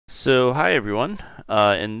So hi everyone.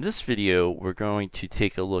 In this video we're going to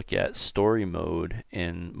take a look at story mode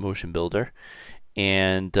in MotionBuilder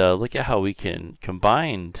and look at how we can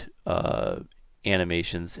combine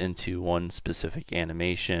animations into one specific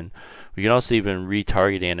animation. We can also even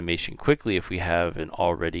retarget animation quickly if we have an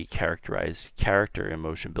already characterized character in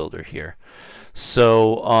MotionBuilder here.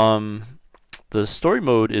 So the story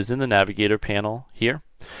mode is in the navigator panel here.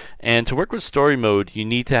 And to work with story mode, you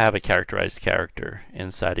need to have a characterized character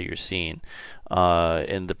inside of your scene.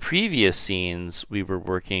 In the previous scenes, we were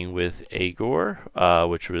working with Agor,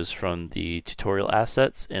 which was from the tutorial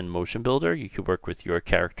assets in MotionBuilder. You could work with your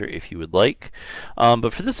character if you would like.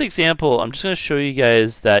 But for this example, I'm just going to show you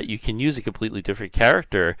guys that you can use a completely different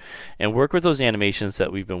character and work with those animations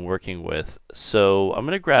that we've been working with. So I'm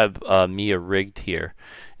going to grab Mia Rigged here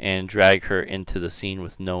and drag her into the scene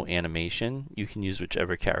with no animation. You can use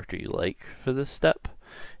whichever character you like for this step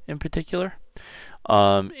in particular.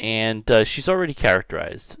 She's already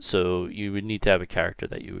characterized, so you would need to have a character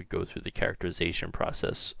that you would go through the characterization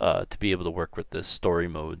process to be able to work with this story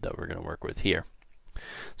mode that we're going to work with here.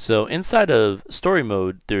 So inside of story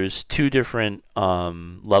mode, there's two different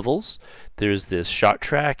levels. There's this shot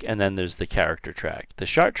track and then there's the character track. The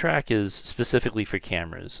shot track is specifically for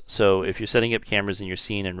cameras. So if you're setting up cameras in your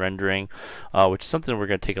scene and rendering, which is something we're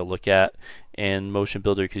going to take a look at in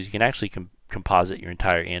MotionBuilder, because you can actually composite your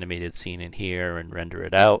entire animated scene in here and render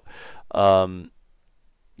it out.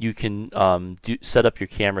 You can set up your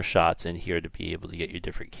camera shots in here to be able to get your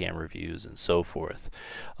different camera views and so forth.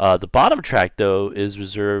 The bottom track, though, is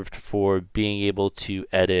reserved for being able to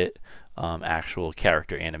edit actual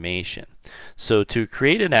character animation. So to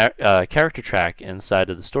create a character track inside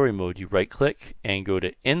of the story mode, you right-click and go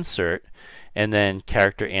to Insert, and then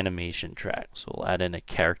Character Animation Track. So we'll add in a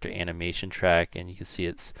Character Animation Track, and you can see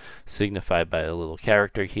it's signified by a little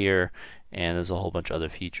character here. And there's a whole bunch of other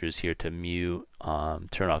features here to mute,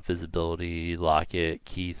 turn off visibility, lock it,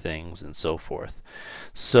 key things, and so forth.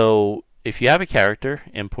 So if you have a character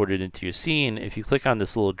imported into your scene, if you click on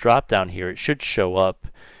this little drop down here, it should show up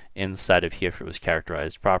inside of here if it was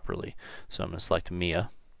characterized properly. So I'm going to select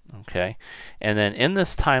Mia. Okay, and then in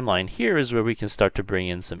this timeline here is where we can start to bring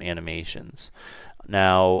in some animations.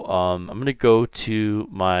 Now I'm going to go to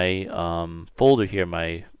my folder here,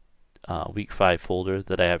 my week 5 folder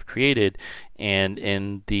that I have created, and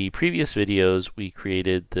in the previous videos we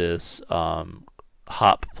created this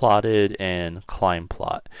hop plotted and climb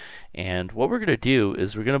plot, and what we're going to do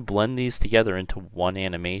is we're going to blend these together into one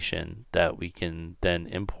animation that we can then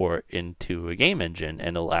import into a game engine,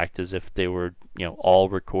 and it'll act as if they were all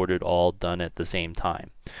recorded, all done at the same time,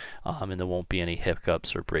 and there won't be any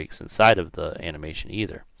hiccups or breaks inside of the animation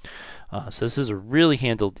either. So this is a really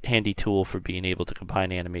handy tool for being able to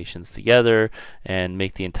combine animations together and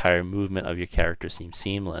make the entire movement of your character seem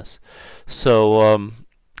seamless. So I'm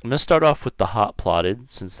going to start off with the hot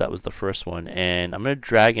plotted, since that was the first one, and I'm going to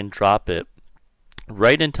drag and drop it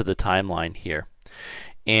right into the timeline here.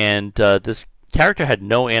 And this character had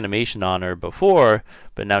no animation on her before,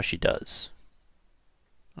 but now she does.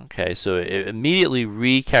 Okay, so it immediately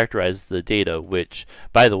recharacterized the data, which,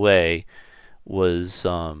 by the way, was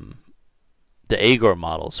the Agor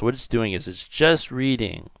model. So what it's doing is it's just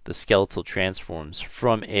reading the skeletal transforms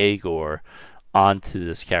from Agor onto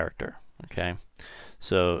this character. Okay,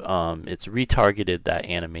 so it's retargeted that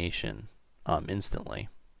animation instantly.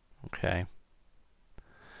 Okay.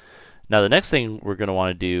 Now the next thing we're going to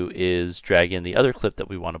want to do is drag in the other clip that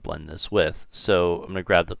we want to blend this with. So I'm going to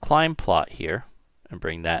grab the climb plot here and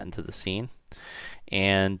bring that into the scene.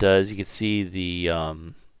 And as you can see, the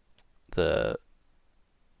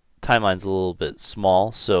timeline's a little bit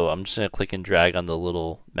small, so I'm just going to click and drag on the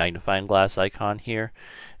little magnifying glass icon here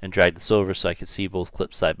and drag this over so I can see both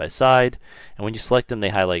clips side by side. And when you select them, they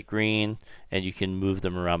highlight green, and you can move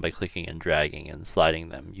them around by clicking and dragging and sliding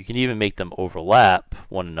them. You can even make them overlap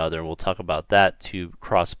one another, and we'll talk about that to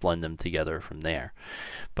cross blend them together from there.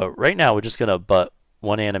 But right now we're just going to butt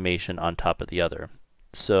one animation on top of the other.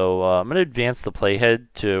 So I'm going to advance the playhead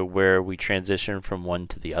to where we transition from one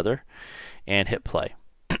to the other and hit play.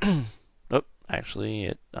 Oh, actually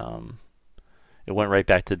it went right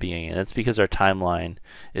back to the beginning, and that's because our timeline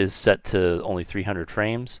is set to only 300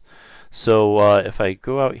 frames. So if I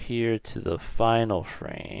go out here to the final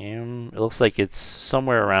frame, it looks like it's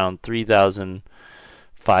somewhere around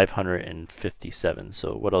 3,557.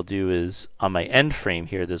 So what I'll do is on my end frame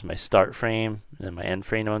here, there's my start frame and then my end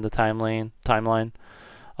frame on the timeline.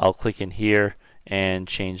 I'll click in here and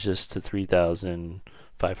change this to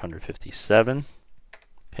 3,557.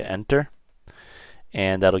 Hit enter,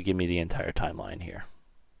 and that'll give me the entire timeline here.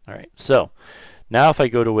 Alright, so Now if I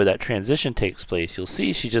go to where that transition takes place, you'll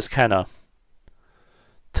see she just kind of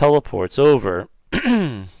teleports over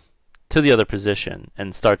to the other position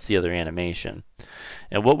and starts the other animation.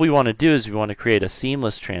 And what we want to do is we want to create a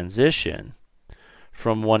seamless transition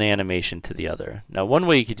from one animation to the other. Now one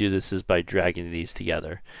way you could do this is by dragging these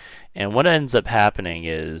together. And what ends up happening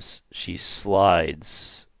is she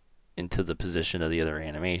slides into the position of the other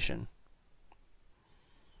animation,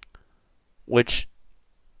 which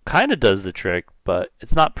kind of does the trick, but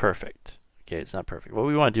it's not perfect. Okay, it's not perfect. What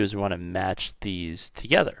we want to do is we want to match these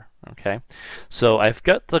together. Okay, so I've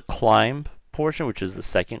got the climb portion, which is the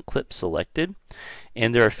second clip, selected,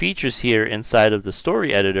 and there are features here inside of the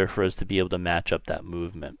story editor for us to be able to match up that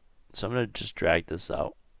movement. So I'm going to just drag this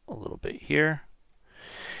out a little bit here,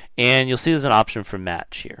 and you'll see there's an option for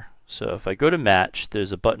match here. So if I go to match,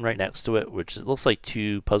 there's a button right next to it, which looks like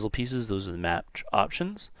two puzzle pieces. Those are the match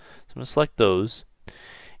options. So I'm going to select those,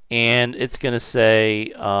 and it's going to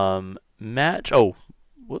say match. Oh,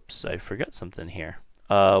 whoops, I forgot something here.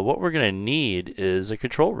 What we're going to need is a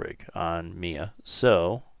control rig on Mia.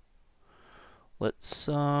 So let's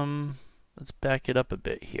back it up a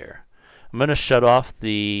bit here. I'm going to shut off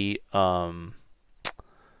the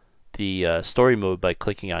story mode by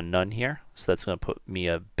clicking on none here. So that's going to put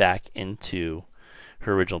Mia back into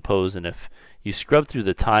her original pose. And if you scrub through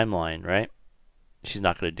the timeline, right, she's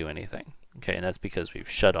not going to do anything. Okay, and that's because we've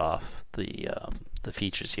shut off the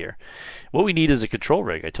features here. What we need is a control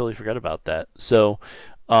rig. I totally forgot about that. So,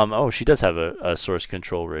 oh, she does have a source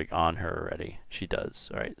control rig on her already. She does.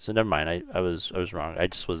 All right, so never mind. I was wrong. I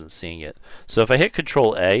just wasn't seeing it. So if I hit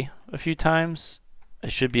Control A a few times, I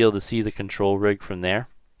should be able to see the control rig from there.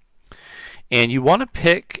 And you want to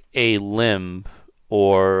pick a limb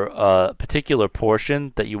or a particular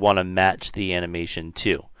portion that you want to match the animation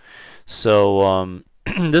to. So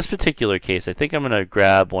in this particular case, I think I'm going to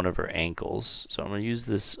grab one of her ankles. So I'm going to use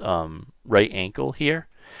this right ankle here.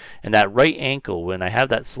 And that right ankle, when I have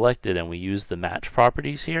that selected and we use the match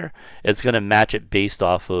properties here, it's going to match it based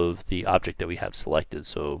off of the object that we have selected.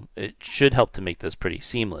 So it should help to make this pretty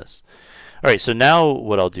seamless. Alright, so now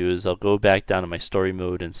what I'll do is I'll go back down to my story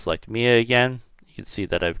mode and select Mia again. You can see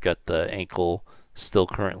that I've got the ankle still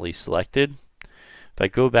currently selected. If I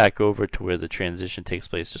go back over to where the transition takes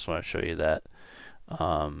place, just want to show you that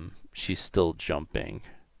she's still jumping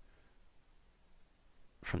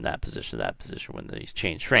from that position to that position when they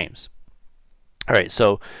change frames. Alright,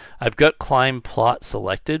 so I've got climb plot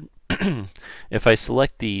selected. If I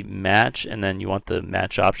select the match and then you want the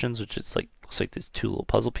match options, which is like looks like these two little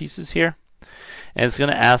puzzle pieces here, and it's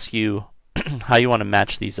going to ask you how you want to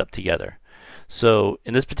match these up together. So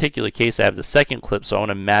in this particular case, I have the second clip, so I want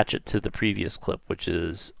to match it to the previous clip, which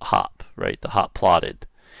is hop, right? The hop plotted.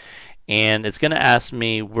 And it's going to ask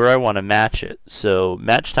me where I want to match it. So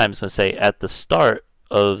match time is going to say at the start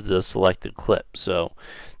of the selected clip. So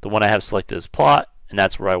the one I have selected is plot, and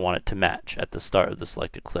that's where I want it to match, at the start of the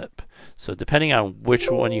selected clip. So depending on which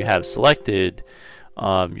one you have selected,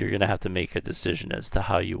 you're going to have to make a decision as to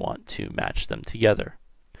how you want to match them together.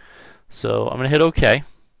 So I'm going to hit OK.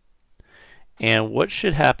 And what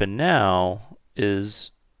should happen now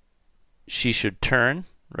is she should turn,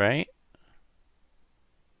 right?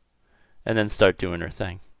 And then start doing her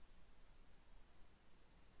thing.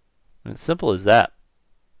 And it's simple as that.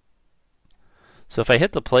 So if I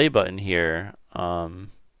hit the play button here,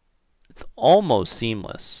 it's almost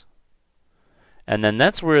seamless. And then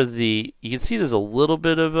that's where you can see there's a little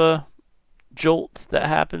bit of a jolt that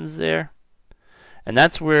happens there. And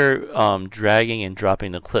that's where dragging and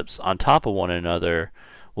dropping the clips on top of one another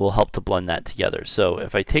will help to blend that together. So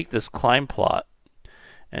if I take this climb plot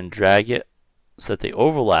and drag it so that they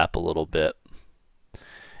overlap a little bit,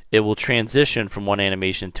 it will transition from one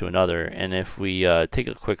animation to another. And if we take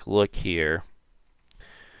a quick look here,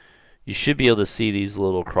 you should be able to see these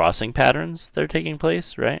little crossing patterns that are taking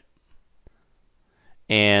place, right?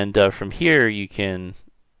 And from here you can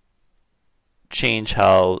change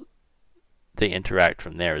how they interact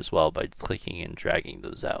from there as well by clicking and dragging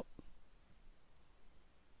those out.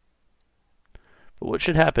 But what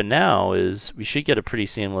should happen now is we should get a pretty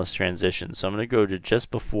seamless transition. So I'm going to go to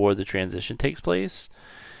just before the transition takes place,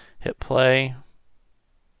 hit play.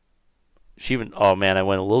 She even, oh man, I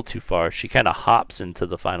went a little too far. She kind of hops into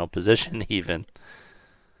the final position even.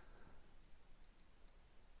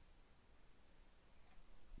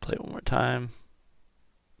 Play one more time.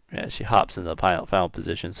 Yeah, she hops in the final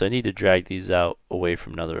position. So I need to drag these out away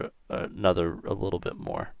from another a little bit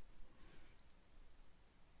more.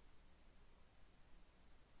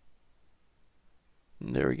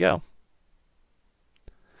 And there we go.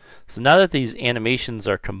 So now that these animations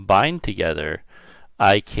are combined together,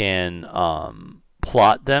 I can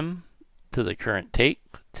plot them to the current take,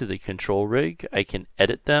 to the control rig. I can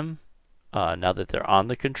edit them now that they're on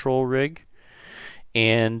the control rig,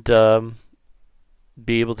 and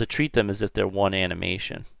be able to treat them as if they're one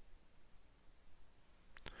animation.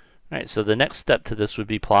 Alright, so the next step to this would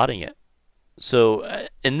be plotting it. So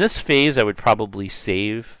in this phase, I would probably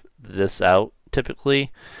save this out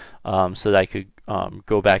typically, so that I could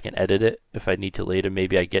go back and edit it if I need to later.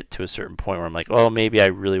 Maybe I get to a certain point where I'm like, oh, maybe I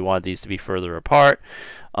really want these to be further apart.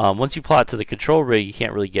 Once you plot to the control rig, you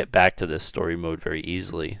can't really get back to this story mode very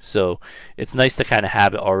easily. So it's nice to kind of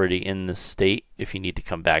have it already in this state if you need to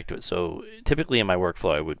come back to it. So typically in my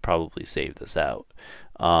workflow, I would probably save this out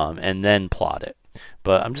and then plot it.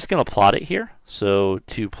 But I'm just going to plot it here. So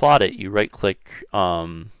to plot it, you right-click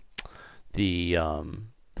the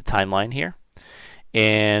timeline here.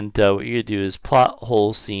 And what you're going to do is plot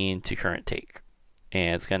whole scene to current take.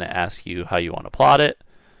 And it's going to ask you how you want to plot it.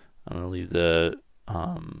 I'm going to leave the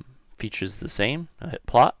features the same. I'll hit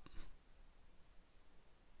plot.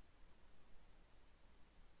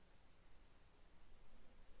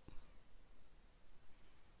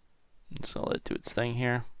 So let it do its thing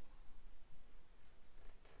here.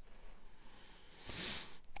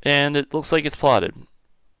 And it looks like it's plotted.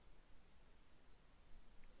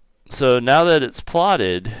 So now that it's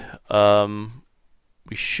plotted,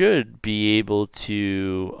 we should be able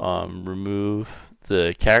to remove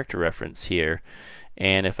the character reference here.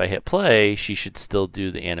 And if I hit play, she should still do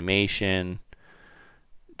the animation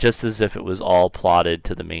just as if it was all plotted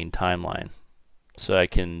to the main timeline. So I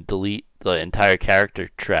can delete the entire character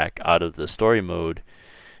track out of the story mode,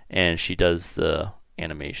 and she does the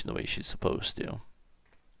animation the way she's supposed to.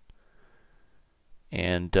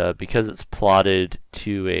 And because it's plotted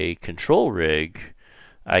to a control rig,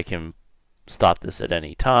 I can stop this at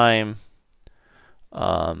any time,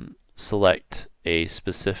 select a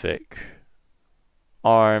specific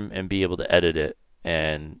arm, and be able to edit it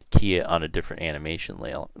and key it on a different animation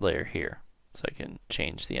layer here. So I can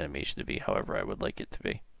change the animation to be however I would like it to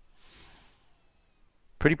be.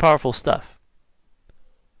 Pretty powerful stuff.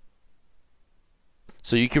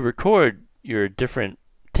 So you can record your different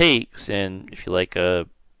takes, and if you like a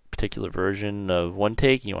particular version of one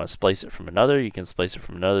take and you want to splice it from another, you can splice it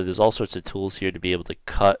from another. There's all sorts of tools here to be able to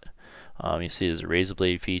cut. You see there's a razor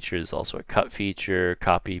blade feature, there's also a cut feature,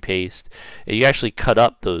 copy, paste. And you actually cut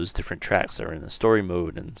up those different tracks that are in the story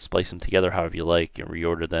mode and splice them together however you like, and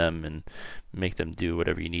reorder them and make them do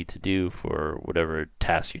whatever you need to do for whatever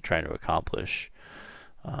task you're trying to accomplish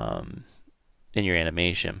in your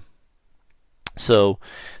animation. So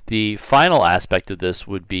the final aspect of this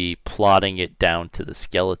would be plotting it down to the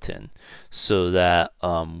skeleton so that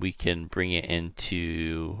we can bring it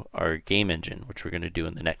into our game engine, which we're going to do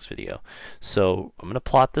in the next video. So I'm going to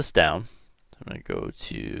plot this down. I'm going to go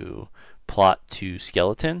to plot to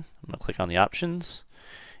skeleton. I'm going to click on the options,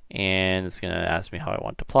 and it's going to ask me how I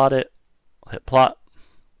want to plot it. I'll hit plot.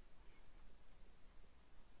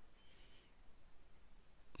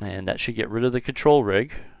 And that should get rid of the control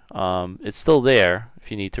rig. It's still there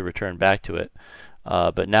if you need to return back to it,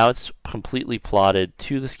 but now it's completely plotted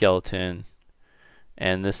to the skeleton.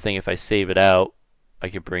 And this thing, if I save it out, I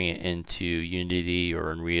could bring it into Unity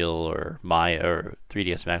or Unreal or Maya or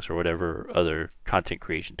 3ds Max or whatever other content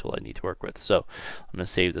creation tool I need to work with. So I'm going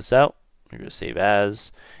to save this out. I'm going to save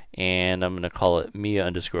as, and I'm going to call it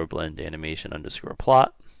Mia_blend animation _plot,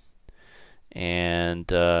 and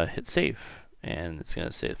hit save. And it's going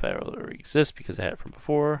to say the file already exists because I had it from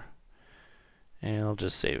before, and I'll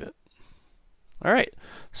just save it. Alright,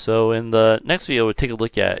 so in the next video we'll take a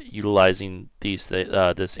look at utilizing this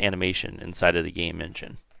animation inside of the game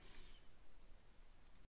engine.